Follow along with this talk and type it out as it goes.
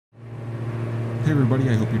Hey everybody,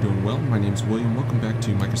 I hope you're doing well. My name's William. Welcome back to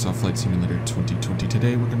Microsoft Flight Simulator 2020.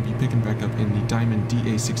 Today we're going to be picking back up in the Diamond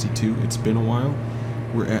DA62. It's been a while.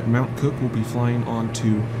 We're at Mount Cook. We'll be flying on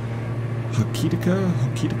to Hokitika.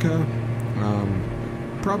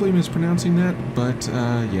 Probably mispronouncing that, but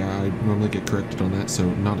yeah, I normally get corrected on that, so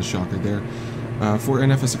not a shocker there. For an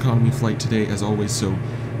FSEconomy flight today, as always, so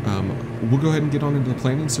we'll go ahead and get on into the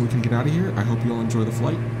planning so we can get out of here. I hope you all enjoy the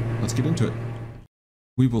flight. Let's get into it.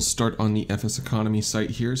 We will start on the FSEconomy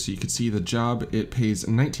site here, so you can see the job. It pays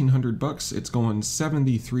 $1,900. It's going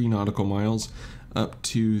 73 nautical miles up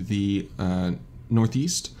to the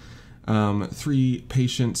northeast. 3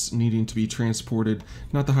 patients needing to be transported.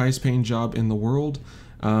 Not the highest paying job in the world.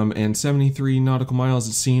 And 73 nautical miles,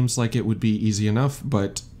 it seems like it would be easy enough,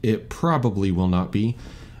 but it probably will not be.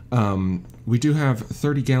 We do have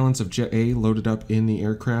 30 gallons of Jet A loaded up in the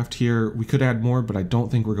aircraft here. We could add more, but I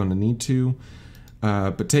don't think we're going to need to.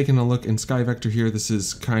 But taking a look in Sky Vector here, this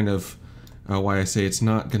is kind of why I say it's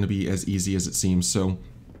not going to be as easy as it seems. So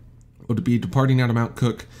we'll be departing out of Mount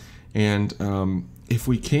Cook, and if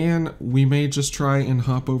we can, we may just try and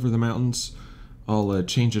hop over the mountains. I'll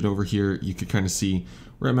change it over here. You could kind of see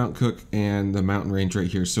we're at Mount Cook and the mountain range right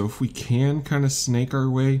here. So if we can kind of snake our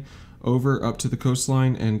way over up to the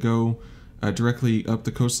coastline and go directly up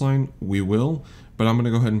the coastline, we will. But I'm going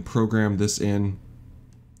to go ahead and program this in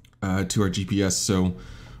to our GPS so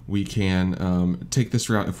we can take this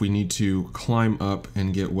route if we need to climb up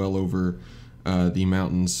and get well over the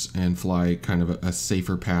mountains and fly kind of a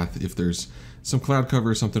safer path if there's some cloud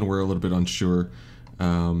cover or something we're a little bit unsure,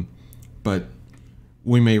 but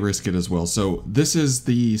we may risk it as well. So this is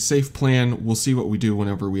the safe plan. We'll see what we do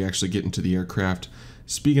whenever we actually get into the aircraft.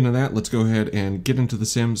 Speaking of that, let's go ahead and get into the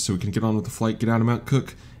sim so we can get on with the flight, get out of Mount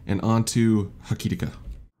Cook and on to Hokitika.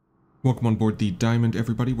 Welcome on board the Diamond,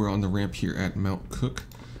 everybody. We're on the ramp here at Mount Cook.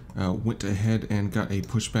 Went ahead and got a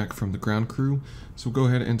pushback from the ground crew. So we'll go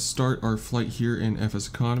ahead and start our flight here in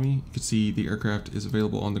FSEconomy. You can see the aircraft is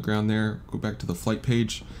available on the ground there. Go back to the flight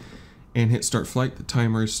page and hit start flight. The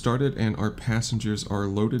timer is started and our passengers are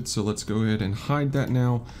loaded. So let's go ahead and hide that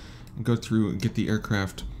now and go through and get the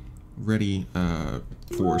aircraft ready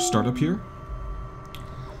for startup here.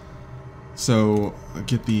 So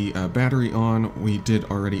get the battery on. We did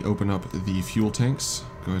already open up the fuel tanks.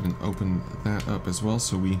 Go ahead and open that up as well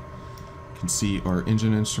so we can see our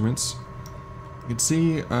engine instruments. You can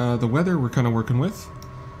see the weather we're kind of working with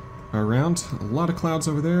around. A lot of clouds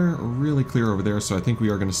over there, really clear over there, so I think we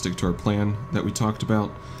are going to stick to our plan that we talked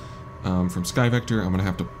about from Sky Vector. I'm going to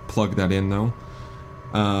have to plug that in though.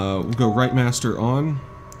 We'll go right master on.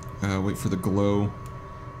 Wait for the glow.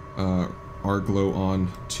 Our glow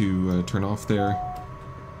on to turn off there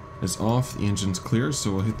is off. The engine's clear,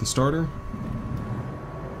 so we'll hit the starter.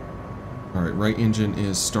 Alright, right engine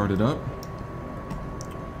is started up.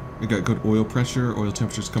 We got good oil pressure, oil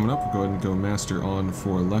temperature's coming up. We'll go ahead and go master on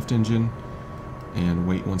for left engine and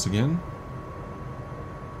wait once again.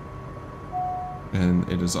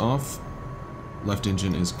 And it is off. Left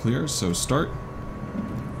engine is clear, so start.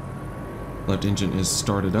 Left engine is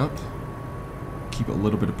started up. Keep a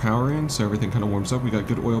little bit of power in so everything kind of warms up. We got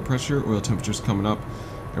good oil pressure, oil temperature's coming up,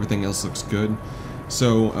 everything else looks good.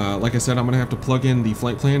 So like I said, I'm gonna have to plug in the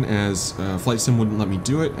flight plan as Flight Sim wouldn't let me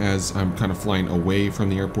do it, as I'm kind of flying away from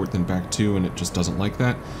the airport then back to, and it just doesn't like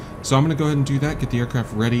that. So I'm gonna go ahead and do that, get the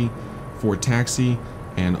aircraft ready for taxi,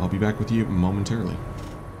 and I'll be back with you momentarily.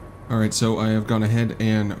 Alright, so I have gone ahead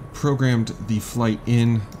and programmed the flight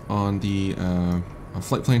in on the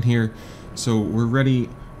flight plan here. So we're ready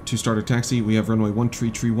to start our taxi. We have runway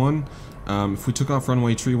 1331. If we took off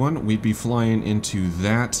runway 31, we'd be flying into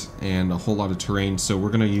that and a whole lot of terrain. So we're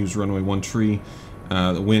going to use runway 13.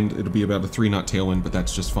 The wind, it'll be about a 3-knot tailwind, but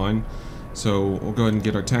that's just fine. So we'll go ahead and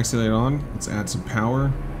get our taxi light on. Let's add some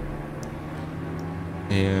power.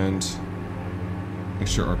 And make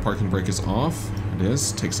sure our parking brake is off. It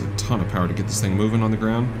is. Takes a ton of power to get this thing moving on the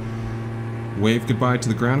ground. Wave goodbye to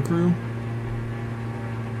the ground crew.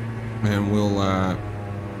 And we'll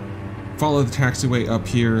follow the taxiway up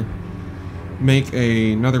here, make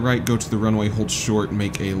another right, go to the runway, hold short,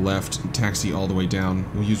 make a left, taxi all the way down.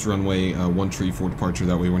 We'll use runway 13 for departure.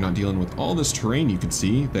 That way we're not dealing with all this terrain you can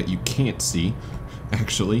see that you can't see,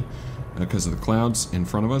 actually, because of the clouds in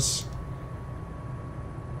front of us.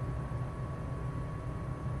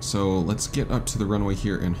 So let's get up to the runway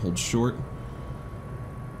here and hold short.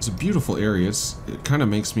 It's a beautiful area. It kind of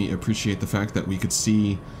makes me appreciate the fact that we could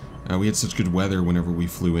see we had such good weather whenever we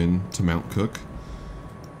flew in to Mount Cook,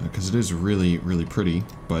 because it is really, really pretty,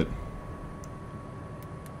 but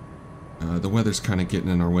the weather's kind of getting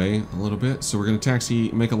in our way a little bit. So we're going to taxi,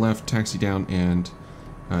 make a left, taxi down, and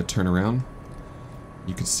turn around.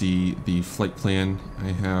 You can see the flight plan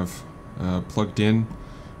I have plugged in.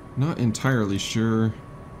 Not entirely sure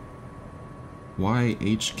why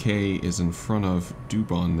HK is in front of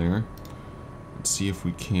Dubon there. Let's see if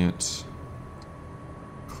we can't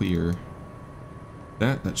clear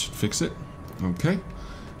that. That should fix it. Okay.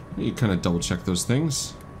 You kind of double check those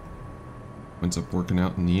things. Ends up working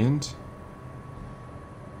out in the end.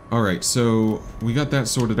 Alright, so we got that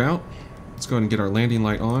sorted out. Let's go ahead and get our landing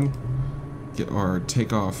light on. Get our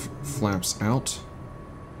takeoff flaps out.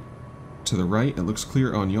 To the right, it looks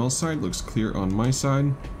clear on y'all's side, looks clear on my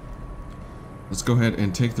side. Let's go ahead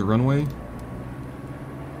and take the runway.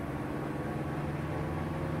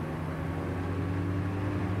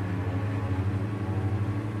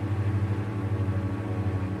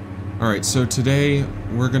 Alright, so today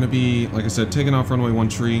we're going to be, like I said, taking off runway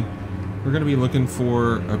 13. We're going to be looking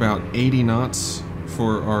for about 80 knots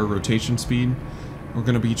for our rotation speed. We're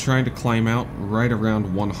going to be trying to climb out right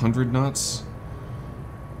around 100 knots.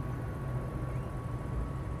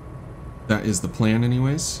 That is the plan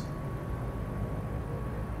anyways.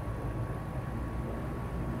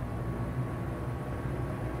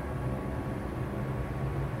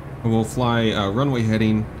 And we'll fly runway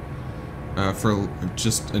heading for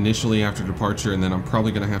just initially after departure, and then I'm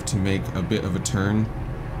probably going to have to make a bit of a turn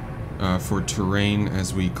for terrain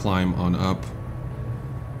as we climb on up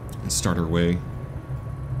and start our way.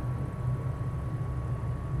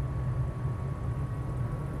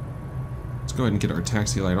 Let's go ahead and get our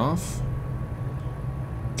taxi light off.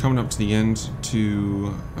 Coming up to the end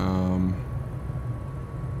to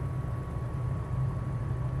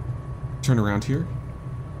turn around here.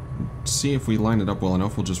 See if we line it up well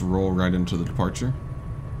enough, we'll just roll right into the departure.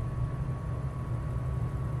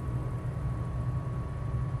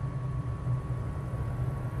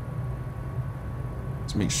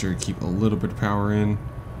 Let's make sure to keep a little bit of power in.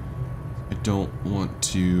 I don't want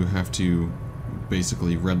to have to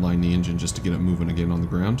basically redline the engine just to get it moving again on the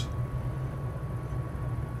ground.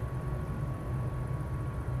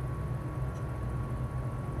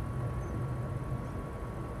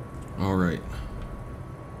 Alright.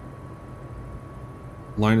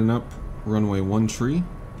 Lining up runway 13.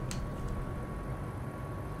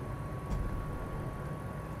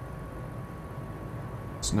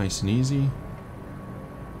 It's nice and easy.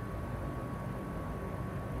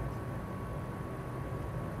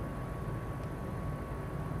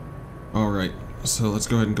 Alright, so let's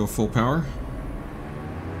go ahead and go full power.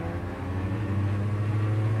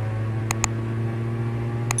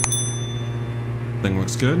 Thing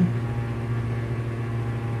looks good.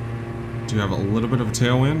 Do have a little bit of a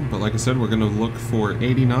tailwind, but like I said, we're going to look for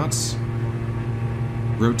 80 knots.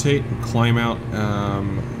 Rotate and climb out.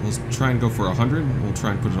 We'll try and go for 100. We'll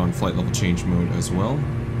try and put it on flight level change mode as well.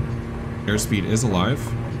 Airspeed is alive.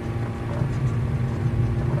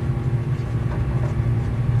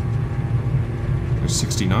 There's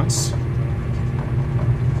 60 knots.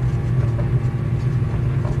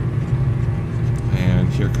 And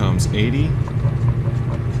here comes 80.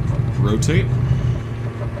 Rotate.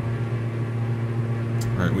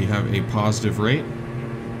 Alright, we have a positive rate.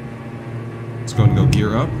 Let's go ahead and go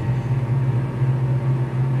gear up.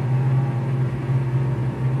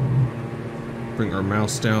 Bring our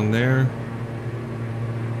mouse down there.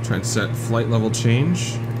 Try and set flight level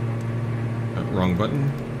change. Wrong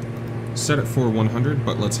button. Set it for 100,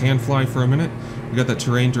 but let's hand fly for a minute. We got that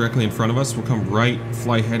terrain directly in front of us. We'll come right,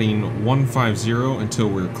 fly heading 150 until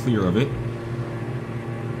we're clear of it.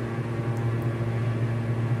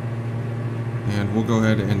 And we'll go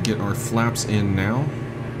ahead and get our flaps in now.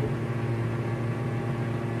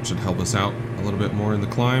 Should help us out a little bit more in the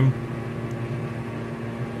climb.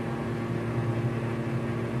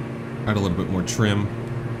 Add a little bit more trim.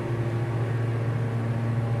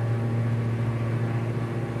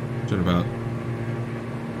 At about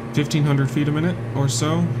 1,500 feet a minute or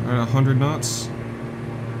so, at 100 knots.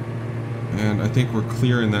 And I think we're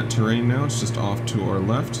clear in that terrain now. It's just off to our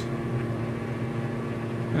left.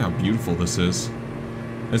 Look how beautiful this is.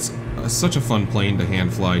 It's such a fun plane to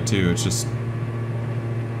hand fly too. It's just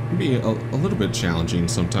can be a little bit challenging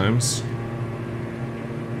sometimes.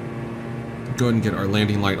 Go ahead and get our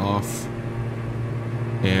landing light off,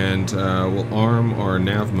 and we'll arm our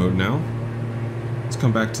nav mode now. Let's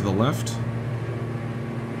come back to the left.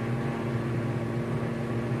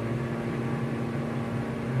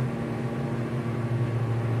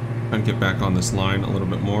 And get back on this line a little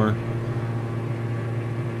bit more.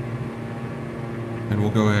 And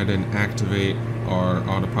we'll go ahead and activate our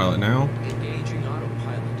autopilot now. Engaging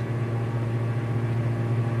autopilot.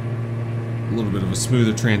 A little bit of a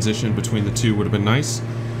smoother transition between the two would have been nice.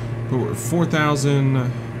 But we're 4,000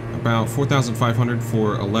 about 4,500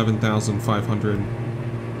 for 11,500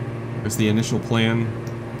 is the initial plan.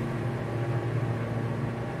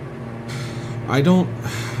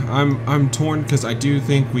 I'm torn because I do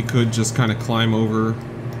think we could just kind of climb over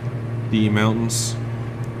the mountains,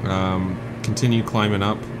 continue climbing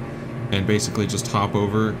up, and basically just hop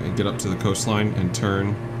over and get up to the coastline and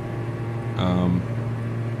turn,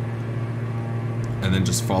 and then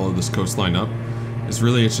just follow this coastline up. It's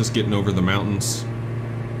just getting over the mountains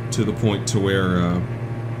to the point to where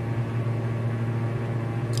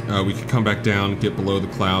we could come back down, get below the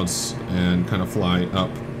clouds, and kind of fly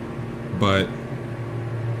up. But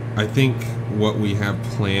I think what we have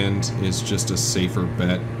planned is just a safer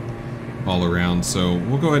bet all around, so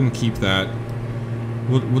we'll go ahead and keep that.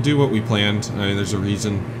 We'll do what we planned. I mean, there's a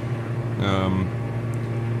reason.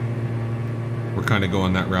 We're kind of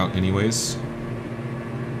going that route anyways.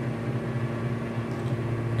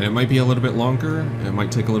 And it might be a little bit longer, it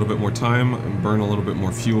might take a little bit more time, and burn a little bit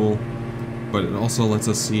more fuel, but it also lets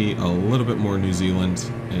us see a little bit more New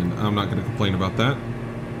Zealand, and I'm not going to complain about that.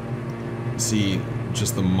 See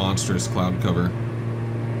just the monstrous cloud cover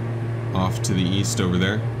off to the east over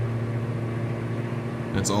there.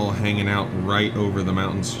 It's all hanging out right over the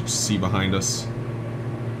mountains. You see behind us.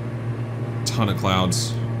 Ton of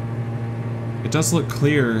clouds. It does look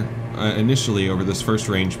clear initially over this first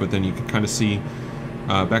range, but then you can kind of see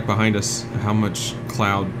back behind us how much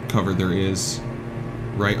cloud cover there is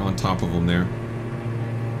right on top of them there.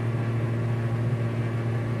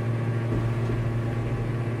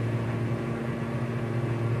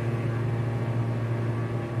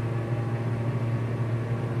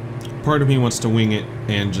 Part of me wants to wing it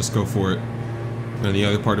and just go for it, and the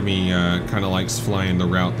other part of me kind of likes flying the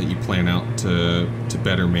route that you plan out to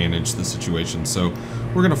better manage the situation. So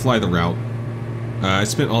we're gonna fly the route. I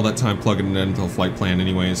spent all that time plugging it into the flight plan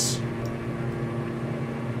anyways,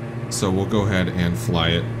 so we'll go ahead and fly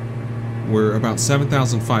it. We're about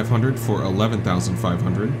 7,500 for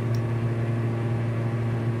 11,500.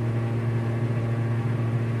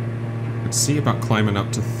 Let's see about climbing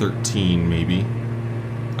up to 13 maybe.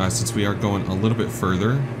 Since we are going a little bit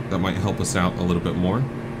further, that might help us out a little bit more.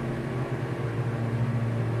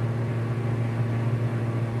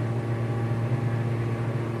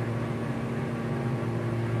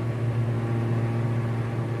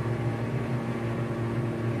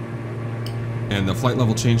 And the flight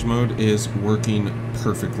level change mode is working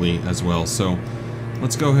perfectly as well. So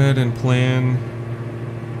let's go ahead and plan.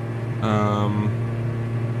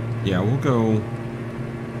 Yeah, we'll go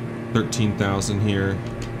 13,000 here.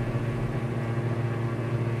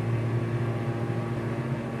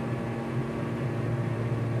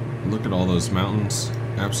 Look at all those mountains.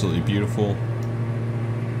 Absolutely beautiful.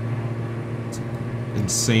 It's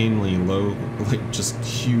insanely low, like just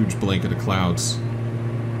huge blanket of clouds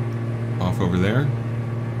off over there.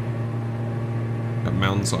 Got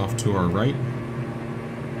mountains off to our right.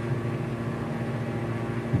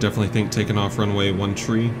 Definitely think taking off runway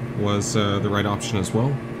 13 was the right option as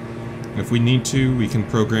well. If we need to, we can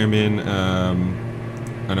program in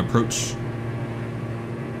an approach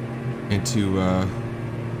into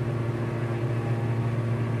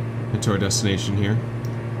our destination here.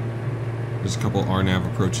 There's a couple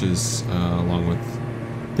RNAV approaches along with,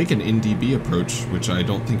 I think, an NDB approach, which I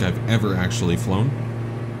don't think I've ever actually flown.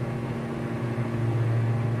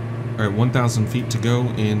 Alright, 1,000 feet to go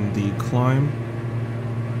in the climb.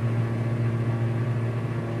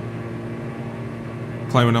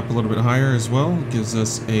 Climbing up a little bit higher as well gives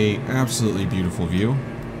us a absolutely beautiful view.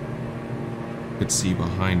 You can see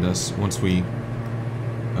behind us once we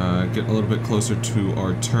get a little bit closer to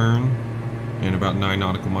our turn in about 9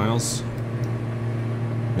 nautical miles.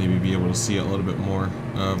 Maybe be able to see a little bit more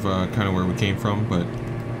of kind of where we came from, but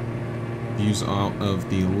views out of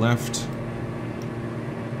the left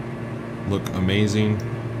look amazing.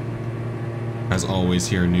 As always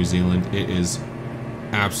here in New Zealand, it is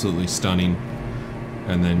absolutely stunning.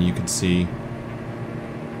 And then you can see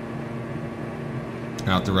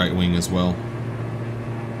out the right wing as well.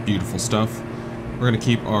 Beautiful stuff. We're going to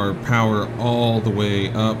keep our power all the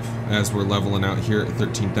way up as we're leveling out here at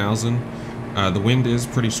 13,000. The wind is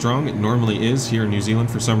pretty strong. It normally is here in New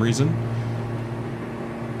Zealand for some reason.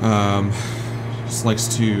 Just likes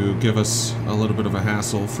to give us a little bit of a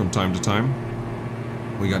hassle from time to time.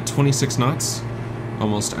 We got 26 knots,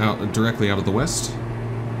 almost out directly out of the west.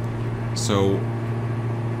 So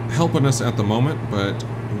helping us at the moment, but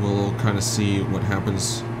we'll kind of see what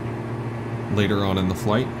happens later on in the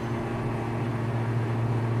flight.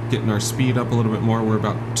 Getting our speed up a little bit more. We're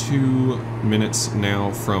about 2 minutes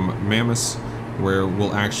now from Mammoth, where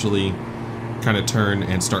we'll actually kind of turn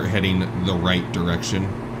and start heading the right direction.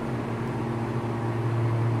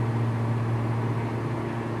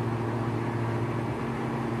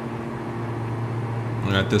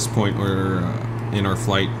 At this point, we're in our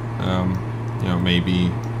flight. You know,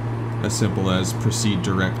 maybe as simple as proceed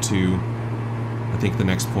direct to, I think the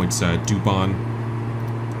next point's Dubon.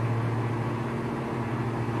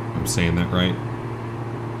 I'm saying that right.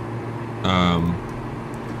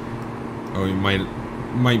 Oh, we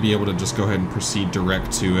might be able to just go ahead and proceed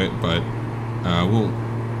direct to it, but we'll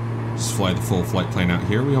just fly the full flight plan out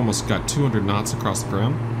here. We almost got 200 knots across the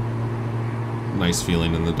ground. Nice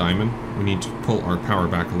feeling in the diamond. We need to pull our power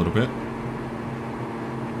back a little bit.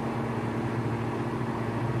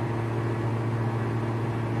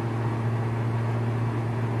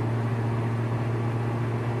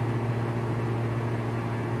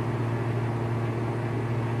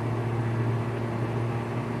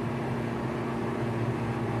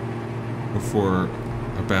 For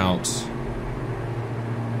about,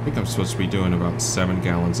 I think I'm supposed to be doing about 7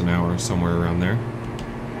 gallons an hour, somewhere around there.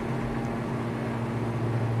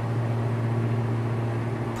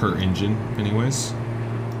 Per engine, anyways.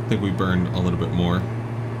 I think we burned a little bit more.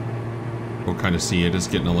 We'll kind of see it is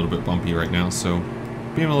getting a little bit bumpy right now, so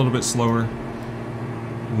being a little bit slower,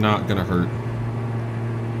 not gonna hurt.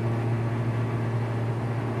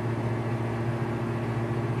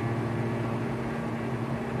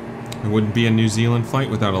 It wouldn't be a New Zealand flight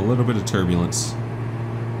without a little bit of turbulence.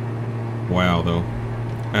 Wow, though.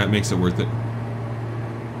 That makes it worth it.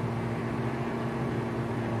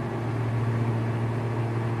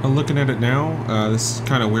 Looking at it now, this is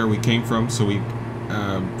kind of where we came from. So we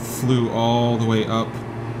flew all the way up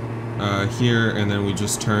here, and then we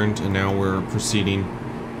just turned, and now we're proceeding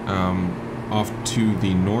off to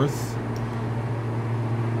the north.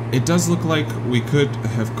 It does look like we could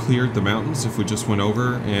have cleared the mountains if we just went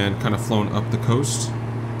over and kind of flown up the coast.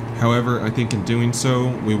 However, I think in doing so,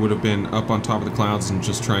 we would have been up on top of the clouds and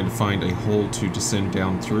just trying to find a hole to descend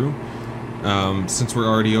down through. Since we're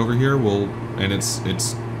already over here, and it's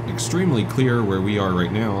extremely clear where we are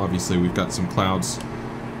right now. Obviously, we've got some clouds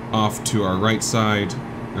off to our right side,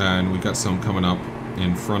 and we've got some coming up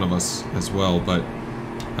in front of us as well. But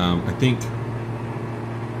I think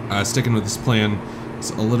sticking with this plan, it's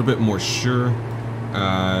a little bit more sure,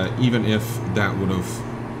 even if that would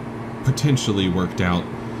have potentially worked out.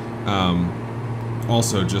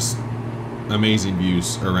 Also, just amazing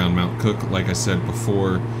views around Mount Cook. Like I said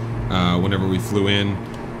before, whenever we flew in,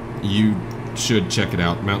 you should check it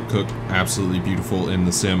out. Mount Cook, absolutely beautiful in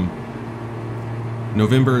the sim.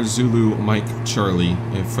 November Zulu Mike Charlie,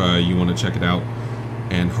 if you want to check it out.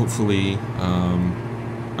 And hopefully,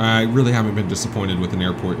 I really haven't been disappointed with an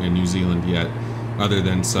airport in New Zealand yet, other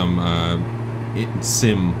than some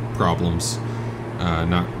sim problems,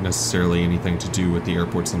 not necessarily anything to do with the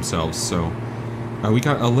airports themselves. So we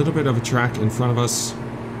got a little bit of a track in front of us,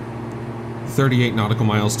 38 nautical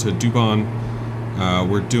miles to Dubon.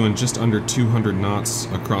 We're doing just under 200 knots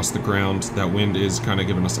across the ground. That wind is kind of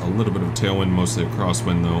giving us a little bit of a tailwind, mostly a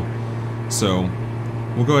crosswind though. So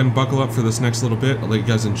we'll go ahead and buckle up for this next little bit. I'll let you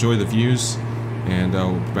guys enjoy the views, and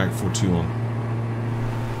we'll be back before too long.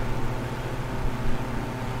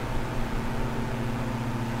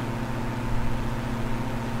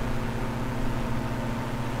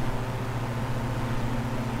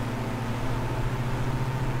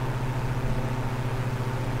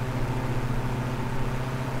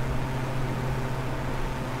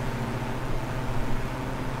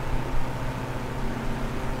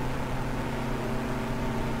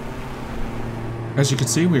 As you can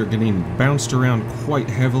see, we are getting bounced around quite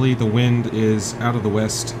heavily. The wind is out of the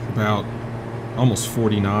west, about almost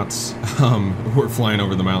 40 knots. We're flying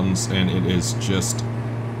over the mountains, and it is just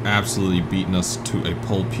absolutely beating us to a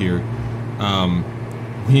pulp here.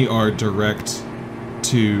 We are direct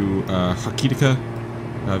to Hokitika,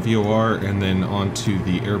 VOR, and then on to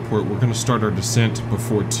the airport. We're going to start our descent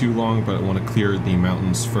before too long, but I want to clear the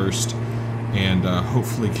mountains first, and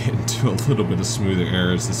hopefully get into a little bit of smoother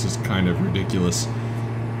air, as this is kind of ridiculous.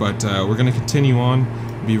 But we're going to continue on,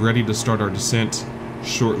 be ready to start our descent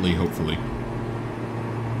shortly, hopefully.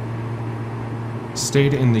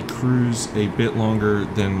 Stayed in the cruise a bit longer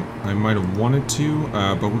than I might have wanted to,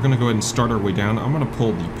 but we're going to go ahead and start our way down. I'm going to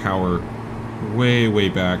pull the power way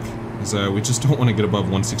back, as we just don't want to get above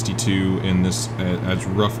 162 in this, as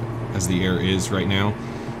rough as the air is right now.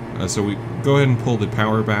 So we go ahead and pull the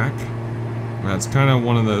power back. That's kind of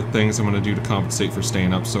one of the things I'm going to do to compensate for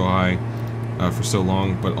staying up so high for so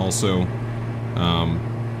long, but also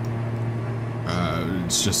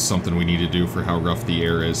it's just something we need to do for how rough the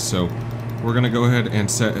air is. So we're going to go ahead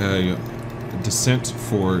and set a descent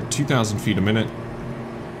for 2,000 feet a minute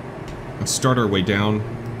and start our way down.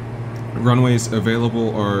 Runways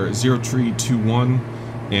available are 0321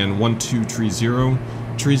 and 1230.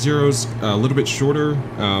 Tree Zero's a little bit shorter.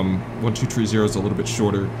 1230 is a little bit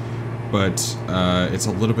shorter, but it's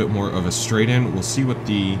a little bit more of a straight in. We'll see what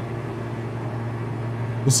the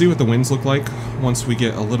winds look like once we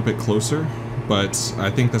get a little bit closer, but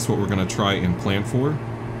I think that's what we're going to try and plan for.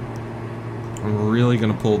 I'm really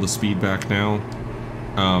going to pull the speed back now.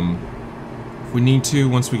 If we need to,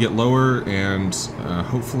 once we get lower, and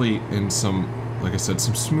hopefully in some, like I said,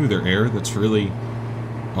 some smoother air. That's really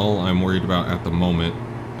all I'm worried about at the moment.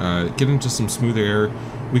 Get into some smoother air.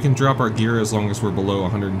 We can drop our gear as long as we're below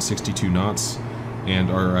 162 knots, and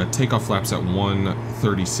our takeoff flaps at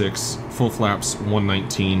 136, full flaps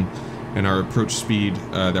 119, and our approach speed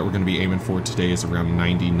that we're going to be aiming for today is around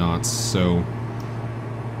 90 knots. So,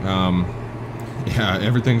 yeah,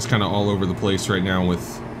 everything's kind of all over the place right now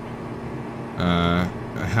with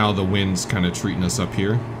how the wind's kind of treating us up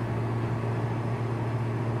here.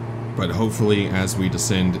 But hopefully as we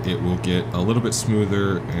descend it will get a little bit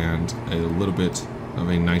smoother and a little bit of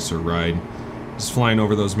a nicer ride. Just flying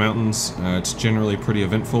over those mountains, it's generally pretty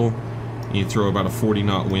eventful. You throw about a 40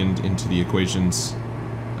 knot wind into the equations.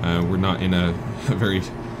 We're not in a very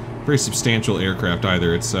substantial aircraft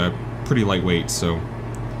either. It's pretty lightweight, so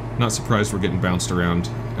not surprised we're getting bounced around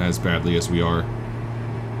as badly as we are.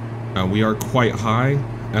 We are quite high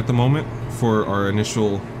at the moment for our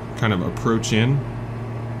initial kind of approach in.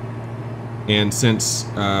 And since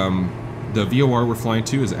the VOR we're flying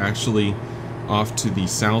to is actually off to the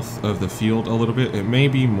south of the field a little bit, it may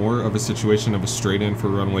be more of a situation of a straight in for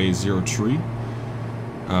runway 03.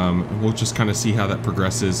 We'll just kind of see how that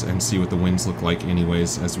progresses and see what the winds look like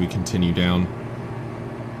anyways as we continue down.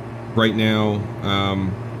 Right now,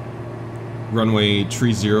 runway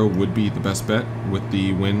 30 would be the best bet with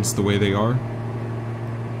the winds the way they are,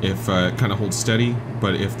 if it kind of holds steady.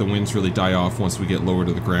 But if the winds really die off once we get lower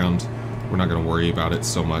to the ground, we're not going to worry about it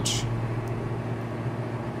so much.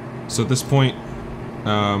 So at this point,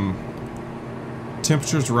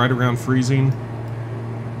 temperature's right around freezing.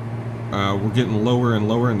 We're getting lower and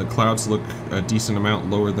lower, and the clouds look a decent amount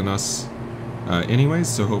lower than us anyways,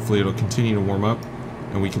 so hopefully it'll continue to warm up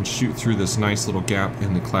and we can shoot through this nice little gap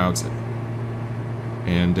in the clouds.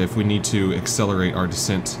 And if we need to accelerate our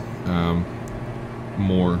descent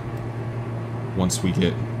more once we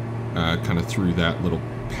get kind of through that little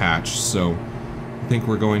patch. So I think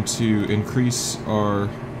we're going to increase our,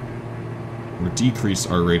 or decrease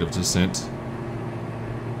our rate of descent.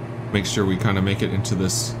 Make sure we kind of make it into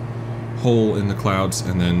this hole in the clouds,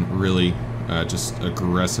 and then really just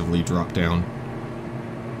aggressively drop down.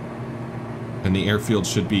 And the airfield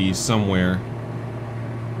should be somewhere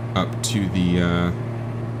up to the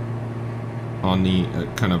on the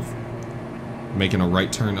kind of making a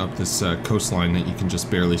right turn up this coastline that you can just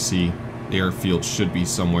barely see. The airfield should be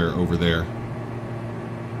somewhere over there.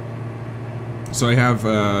 So I have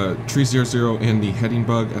 300 in the heading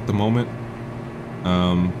bug at the moment.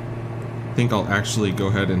 I think I'll actually go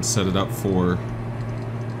ahead and set it up for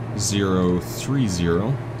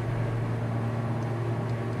 030.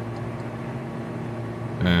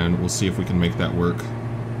 And we'll see if we can make that work.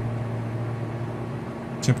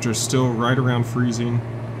 Temperature's still right around freezing.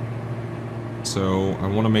 So I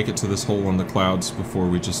want to make it to this hole in the clouds before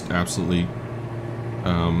we just absolutely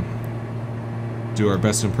do our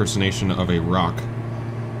best impersonation of a rock.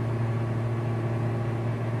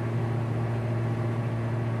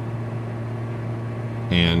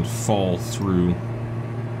 And fall through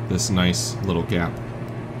this nice little gap.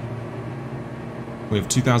 We have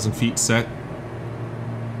 2,000 feet set,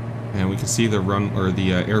 and we can see the run, or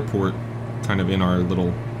the airport kind of in our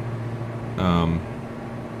little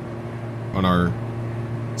on our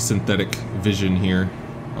synthetic vision here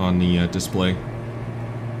on the display,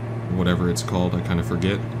 whatever it's called, I kind of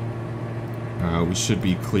forget. We should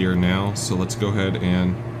be clear now, so let's go ahead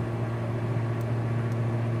and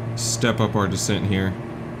step up our descent here.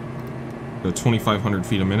 Go 2,500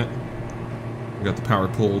 feet a minute. We got the power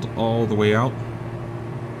pulled all the way out.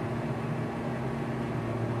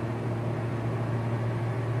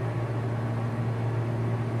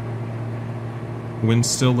 Wind's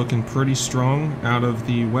still looking pretty strong out of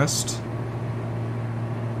the west.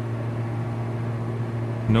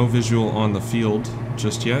 No visual on the field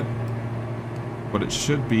just yet, but it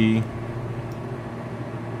should be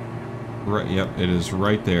right. Yep, it is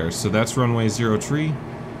right there. So that's runway 03,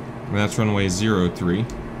 and that's runway 03.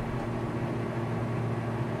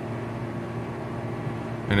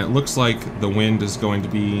 And it looks like the wind is going to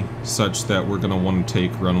be such that we're going to want to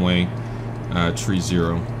take runway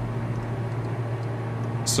 30.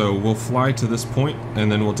 So we'll fly to this point,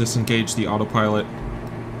 and then we'll disengage the autopilot,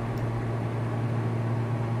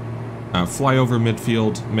 fly over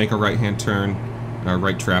midfield, make a right-hand turn,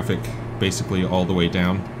 right traffic basically all the way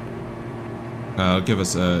down. Give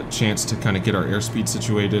us a chance to kind of get our airspeed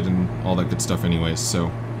situated and all that good stuff anyways,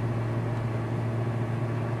 so.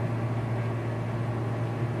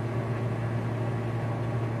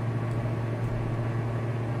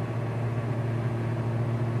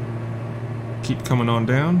 Keep coming on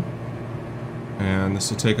down, and this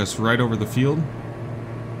will take us right over the field.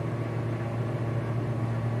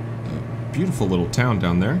 A beautiful little town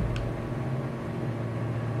down there.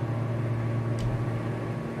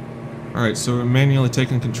 Alright, so we're manually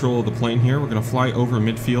taking control of the plane here. We're going to fly over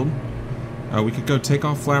midfield. We could go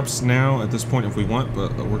takeoff flaps now at this point if we want,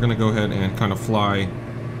 but we're going to go ahead and kind of fly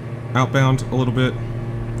outbound a little bit.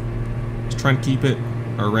 Just trying to keep it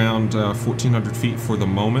around 1,400 feet for the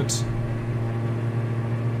moment.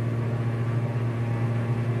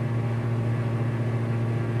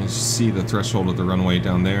 You see the threshold of the runway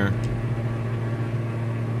down there.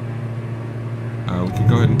 We can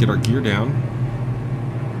go ahead and get our gear down.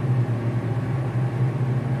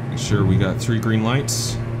 Make sure we got 3 green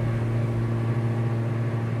lights.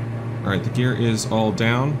 Alright, the gear is all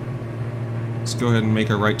down. Let's go ahead and make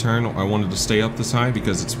a right turn. I wanted to stay up this high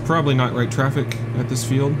because it's probably not right traffic at this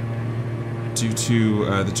field due to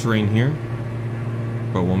the terrain here,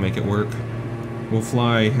 but we'll make it work. We'll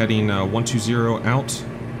fly heading 120 out.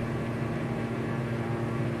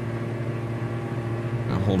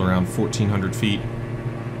 I'll hold around 1,400 feet.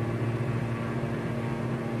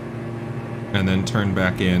 And then turn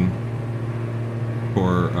back in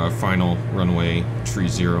for final runway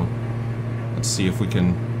 30. Let's see if we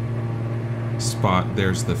can spot.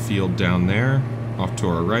 There's the field down there, off to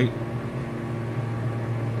our right.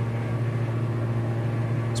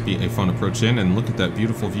 Let's be a fun approach in, and look at that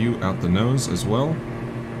beautiful view out the nose as well.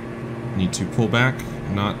 Need to pull back,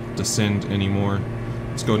 not descend anymore.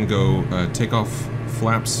 Let's go ahead and go take off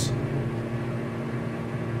flaps.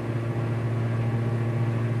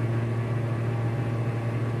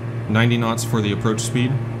 .90 knots for the approach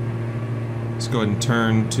speed. Let's go ahead and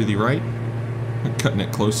turn to the right. We're cutting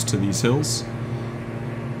it close to these hills.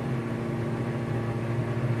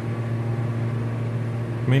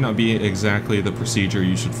 May not be exactly the procedure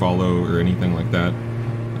you should follow or anything like that,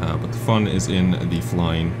 but the fun is in the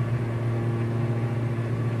flying.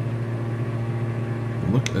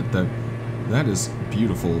 Look at that. That is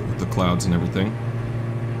beautiful with the clouds and everything.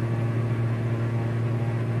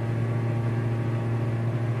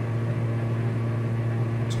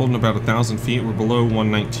 Holding about 1,000 feet. We're below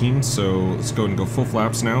 119, so let's go ahead and go full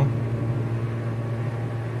flaps now.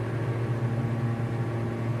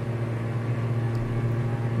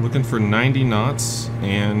 Looking for 90 knots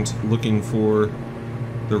and looking for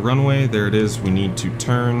the runway. There it is. We need to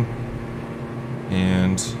turn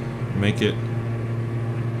and make it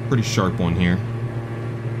a pretty sharp one here.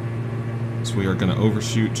 So we are going to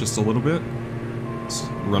overshoot just a little bit. This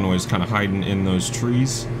runway's kind of hiding in those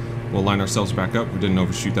trees. We'll line ourselves back up. We didn't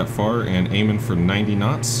overshoot that far, and aiming for 90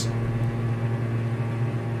 knots.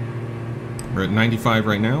 We're at 95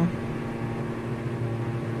 right now.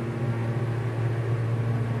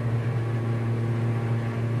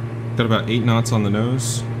 Got about 8 knots on the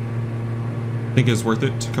nose. I think it's worth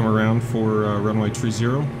it to come around for runway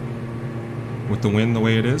 30 with the wind the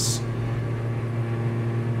way it is.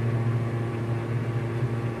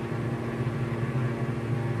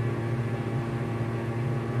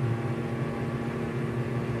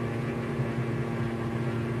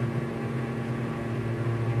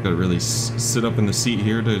 Gotta really sit up in the seat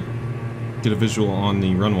here to get a visual on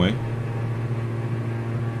the runway.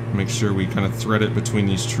 Make sure we kind of thread it between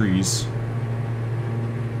these trees.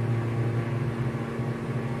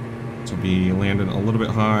 So we'll be landing a little bit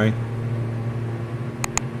high.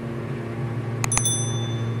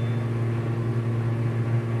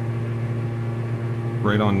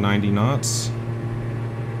 Right on 90 knots.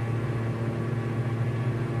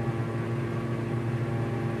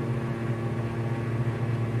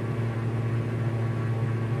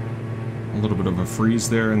 A little bit of a freeze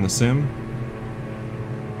there in the sim.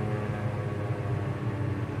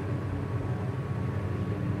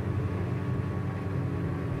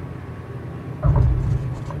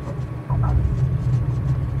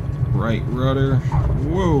 Right rudder.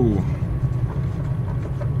 Whoa.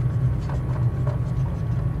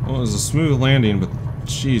 Well, it was a smooth landing, but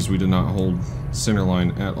geez, we did not hold center line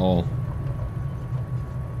at all.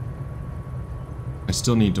 I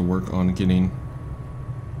still need to work on getting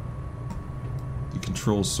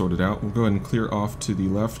controls sorted out. We'll go ahead and clear off to the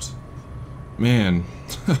left. Man,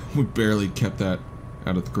 we barely kept that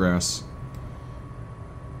out of the grass.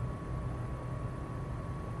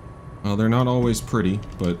 Well, they're not always pretty,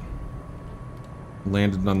 but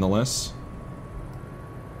landed nonetheless.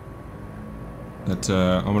 That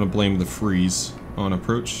I'm going to blame the freeze on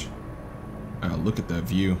approach. Look at that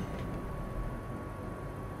view.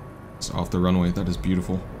 It's off the runway. That is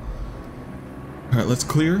beautiful. Alright, let's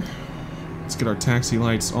clear. Let's get our taxi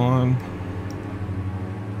lights on.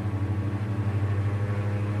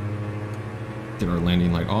 Get our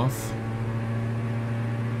landing light off.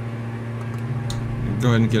 Go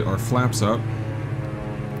ahead and get our flaps up.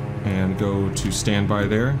 And go to standby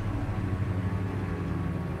there.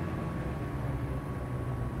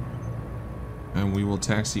 And we will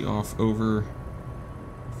taxi off over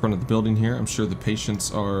in front of the building here. I'm sure the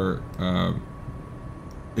patients are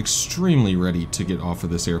extremely ready to get off of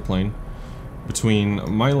this airplane. Between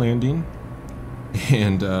my landing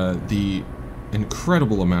and the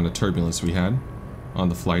incredible amount of turbulence we had on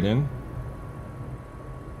the flight in,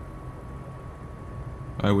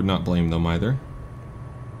 I would not blame them either.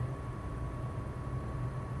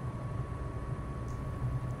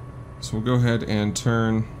 So we'll go ahead and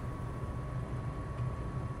turn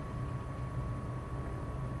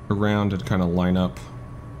around and kind of line up,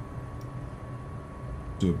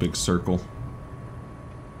 do a big circle,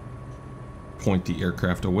 point the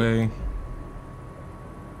aircraft away,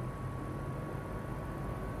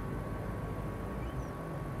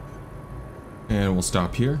 and we'll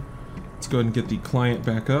stop here. Let's go ahead and get the client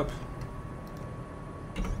back up,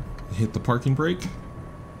 hit the parking brake.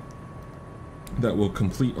 That will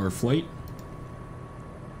complete our flight.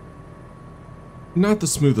 Not the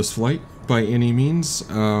smoothest flight by any means,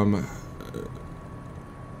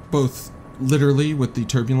 both literally with the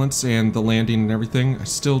turbulence and the landing and everything. I'm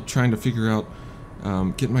still trying to figure out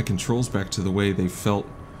getting my controls back to the way they felt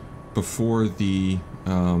before the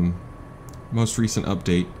most recent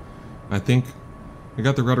update. I think I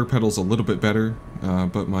got the rudder pedals a little bit better,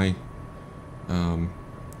 but my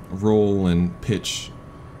roll and pitch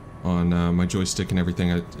on my joystick and everything,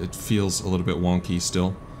 it feels a little bit wonky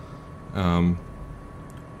still.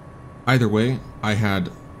 Either way, I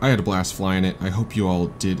had a blast flying it. I hope you all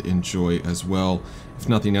did enjoy as well. If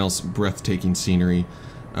nothing else, breathtaking scenery.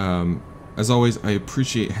 As always, I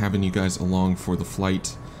appreciate having you guys along for the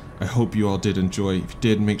flight. I hope you all did enjoy. If you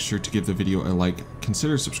did, make sure to give the video a like.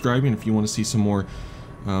 Consider subscribing if you want to see some more,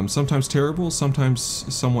 sometimes terrible, sometimes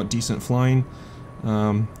somewhat decent flying.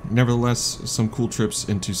 Nevertheless, some cool trips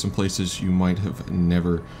into some places you might have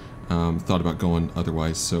never thought about going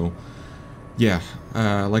otherwise. So yeah,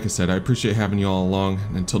 like I said, I appreciate having you all along.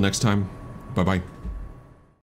 Until next time, bye bye.